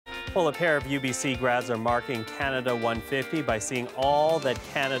Well, a pair of UBC grads are marking Canada 150 by seeing all that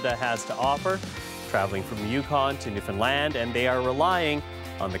Canada has to offer, traveling from Yukon to Newfoundland, and they are relying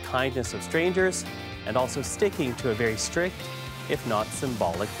on the kindness of strangers and also sticking to a very strict, if not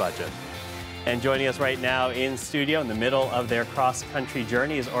symbolic, budget. And joining us right now in studio in the middle of their cross-country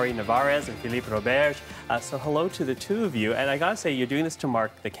journey is Nevares and Roberge. So hello to the two of you. And I gotta say, you're doing this to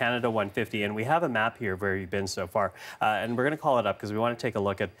mark the Canada 150, and we have a map here of where you've been so far. And we're gonna call it up because we want to take a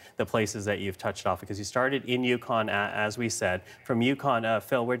look at the places that you've touched off, because you started in Yukon, as we said. From Yukon,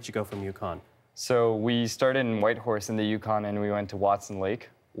 Phil, where did you go from Yukon? So we started in Whitehorse in the Yukon, and we went to Watson Lake.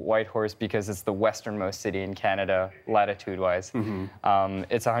 Whitehorse because it's the westernmost city in Canada, latitude-wise.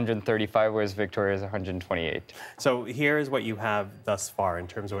 It's 135, whereas Victoria is 128. So here is what you have thus far in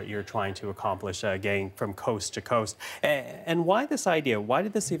terms of what you're trying to accomplish, getting from coast to coast. And why this idea? Why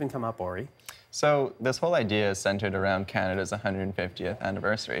did this even come up, Ori? So this whole idea is centered around Canada's 150th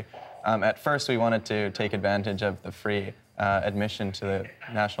anniversary. At first, we wanted to take advantage of the free admission to the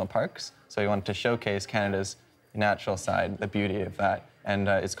national parks. So we wanted to showcase Canada's natural side, the beauty of that, and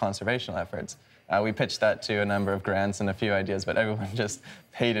its conservation efforts. We pitched that to a number of grants and a few ideas, but everyone just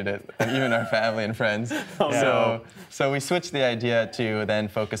hated it, even our family and friends. So we switched the idea to then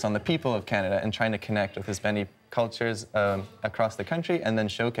focus on the people of Canada and trying to connect with as many cultures across the country, and then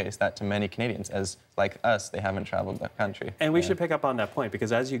showcase that to many Canadians, as like us, they haven't traveled the country. And we should pick up on that point,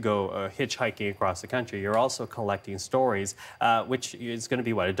 because as you go hitchhiking across the country, you're also collecting stories, which is going to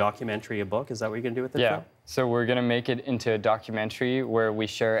be what, a documentary, a book? Is that what you're going to do with the film? So we're going to make it into a documentary where we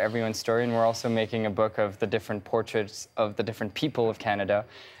share everyone's story, and we're also making a book of the different portraits of the different people of Canada,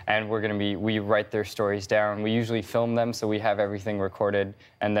 and we write their stories down. We usually film them, so we have everything recorded,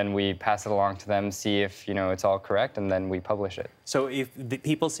 and then we pass it along to them, see if it's all correct, and then we publish it. So if the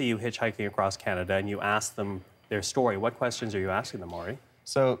people see you hitchhiking across Canada and you ask them their story, what questions are you asking them, Ori?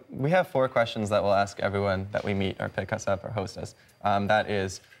 So we have 4 questions that we'll ask everyone that we meet or pick us up or host us. That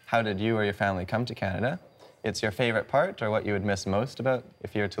is, how did you or your family come to Canada? It's your favorite part, or what you would miss most about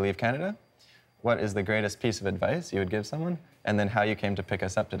if you were to leave Canada? What is the greatest piece of advice you would give someone? And then how you came to pick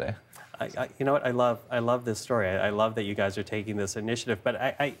us up today. You know what? I love this story. I love that you guys are taking this initiative.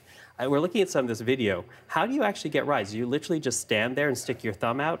 But we're looking at some of this video. How do you actually get rides? Do you literally just stand there and stick your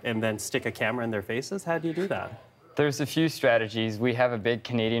thumb out and then stick a camera in their faces? How do you do that? There's a few strategies. We have a big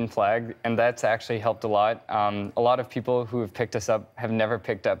Canadian flag, and that's actually helped a lot. A lot of people who have picked us up have never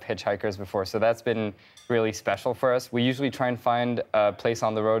picked up hitchhikers before, so that's been really special for us. We usually try and find a place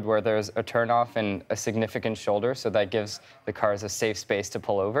on the road where there's a turnoff and a significant shoulder, so that gives the cars a safe space to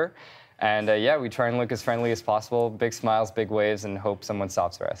pull over. And yeah, we try and look as friendly as possible, big smiles, big waves, and hope someone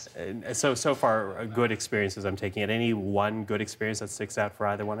stops for us. So far, good experiences I'm taking it. Any one good experience that sticks out for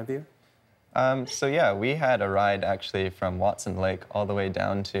either one of you? So yeah, we had a ride actually from Watson Lake all the way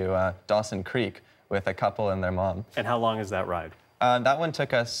down to Dawson Creek with a couple and their mom. And how long is that ride? That one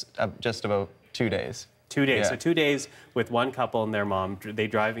took us just about 2 days. 2 days. Yeah. So 2 days with one couple and their mom. They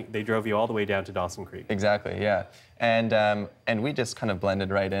drove you all the way down to Dawson Creek. Exactly, yeah. And we just kind of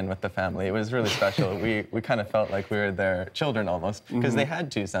blended right in with the family. It was really special. we kind of felt like we were their children almost, because they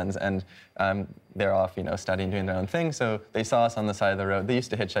had 2 sons, and they're off, studying, doing their own thing. So they saw us on the side of the road. They used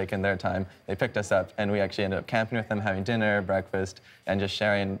to hitchhike in their time. They picked us up, and we actually ended up camping with them, having dinner, breakfast, and just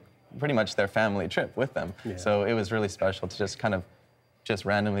sharing pretty much their family trip with them. Yeah. So it was really special to just kind of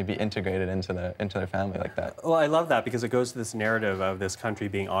randomly be integrated into their family like that. Well, I love that, because it goes to this narrative of this country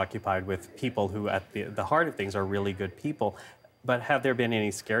being occupied with people who, at the heart of things, are really good people. But have there been any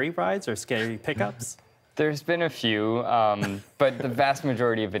scary rides or scary pickups? There's been a few, but the vast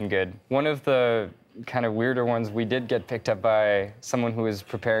majority have been good. One of the kind of weirder ones, we did get picked up by someone who was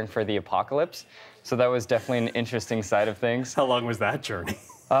preparing for the apocalypse. So that was definitely an interesting side of things. How long was that journey?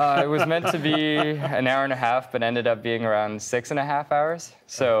 It was meant to be an hour and a half, but ended up being around 6.5 hours.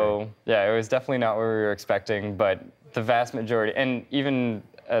 So yeah, it was definitely not what we were expecting, but the vast majority, and even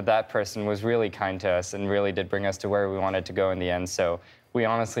that person was really kind to us and really did bring us to where we wanted to go in the end. So we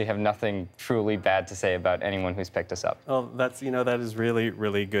honestly have nothing truly bad to say about anyone who's picked us up. Well, that is really,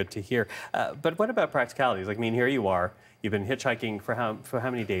 really good to hear. But what about practicalities? Like, I mean, here you are. You've been hitchhiking for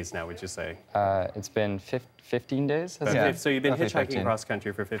how many days now, would you say? It's been 15 days. Okay, so you've been hitchhiking 15. across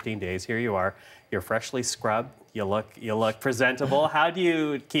country for 15 days. Here you are. You're freshly scrubbed. You look presentable. How do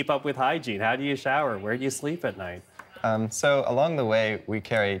you keep up with hygiene? How do you shower? Where do you sleep at night? So along the way, we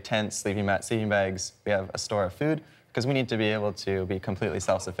carry tents, sleeping mats, sleeping bags. We have a store of food, because we need to be able to be completely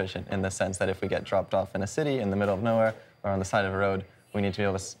self-sufficient in the sense that if we get dropped off in a city in the middle of nowhere or on the side of a road, we need to be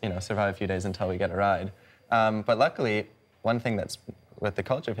able to survive a few days until we get a ride. But luckily, one thing that's with the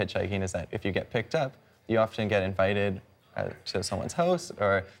culture of hitchhiking is that if you get picked up, you often get invited to someone's house,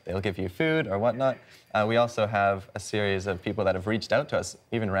 or they'll give you food or whatnot. We also have a series of people that have reached out to us,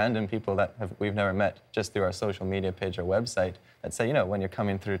 even random people that we've never met, just through our social media page or website, that say, you know, when you're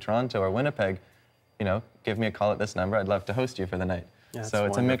coming through Toronto or Winnipeg, you know, give me a call at this number. I'd love to host you for the night. Yeah, so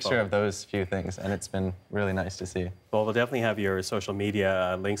it's wonderful. a mixture of those few things, and it's been really nice to see. Well, we'll definitely have your social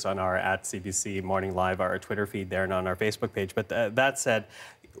media links on our @CBC Morning Live, our Twitter feed there, and on our Facebook page. But that said,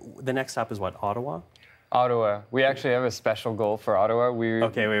 the next stop is what, Ottawa? Ottawa. We actually have a special goal for Ottawa.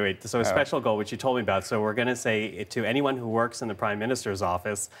 Okay, wait. So a special goal, which you told me about. So we're going to say to anyone who works in the Prime Minister's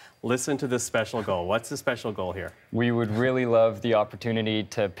office, listen to this special goal. What's the special goal here? We would really love the opportunity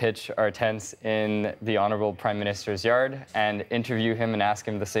to pitch our tents in the Honourable Prime Minister's yard and interview him and ask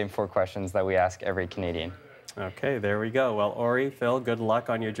him the same 4 questions that we ask every Canadian. Okay, there we go. Well, Ori, Phil, good luck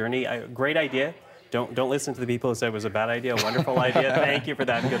on your journey. Great idea. Don't listen to the people who said it was a bad idea. Wonderful idea. Thank you for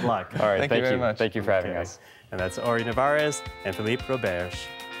that. Good luck. All right, thank you very much. Thank you for having us. And that's Ori Nevares and Philippe Roberge.